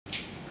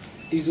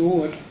is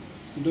over,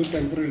 though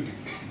temporarily.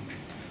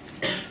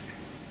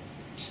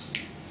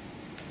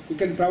 We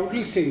can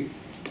proudly say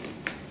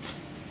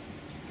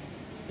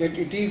that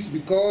it is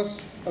because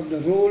of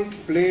the role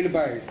played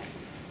by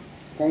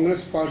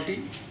Congress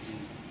party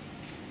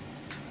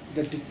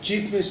that the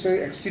Chief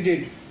Minister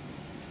acceded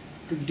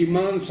to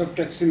demands of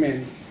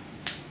taximen.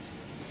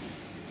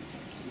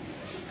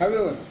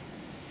 However,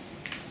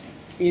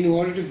 in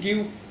order to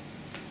give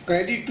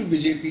credit to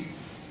BJP,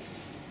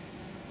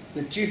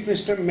 the Chief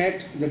Minister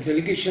met the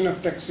delegation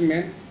of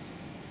taximen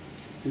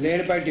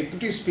led by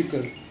Deputy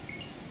Speaker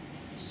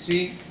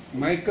Sri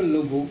Michael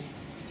Lobo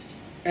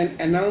and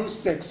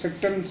announced the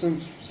acceptance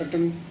of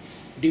certain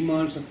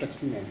demands of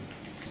taximen.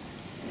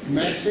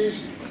 Message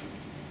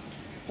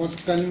was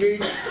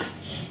conveyed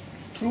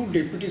through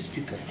Deputy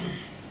Speaker.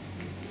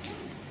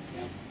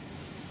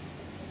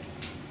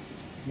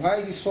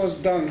 Why this was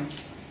done,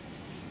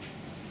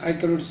 I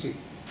cannot say.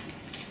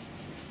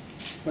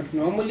 But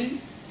normally,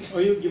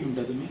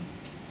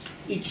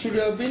 it should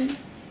have been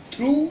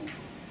through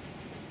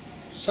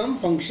some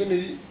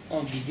functionary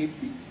of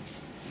BJP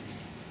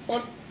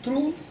or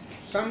through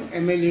some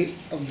MLA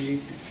of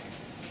BJP.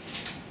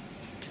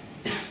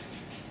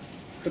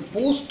 The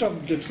post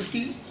of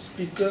Deputy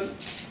Speaker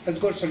has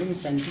got certain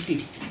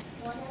sanctity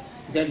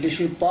that they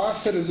should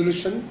pass a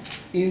resolution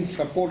in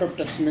support of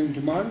taximen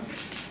demand.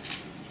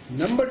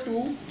 Number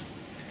two,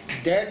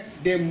 that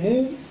they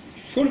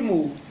should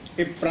move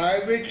a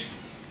private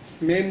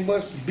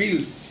member's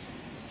bill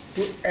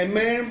to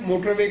amend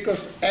Motor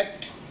Vehicles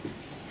Act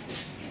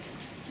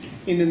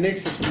in the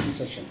next assembly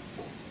session.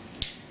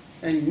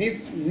 And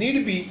if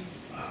need be,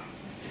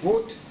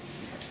 both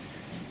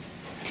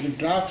the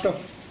draft of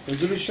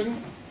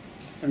resolution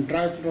and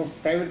draft of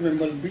private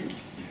member's bill,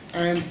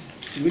 I am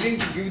willing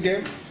to give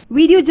them.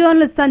 Video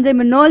journalist Sanjay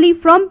Manoli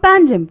from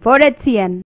Panjim for HCN.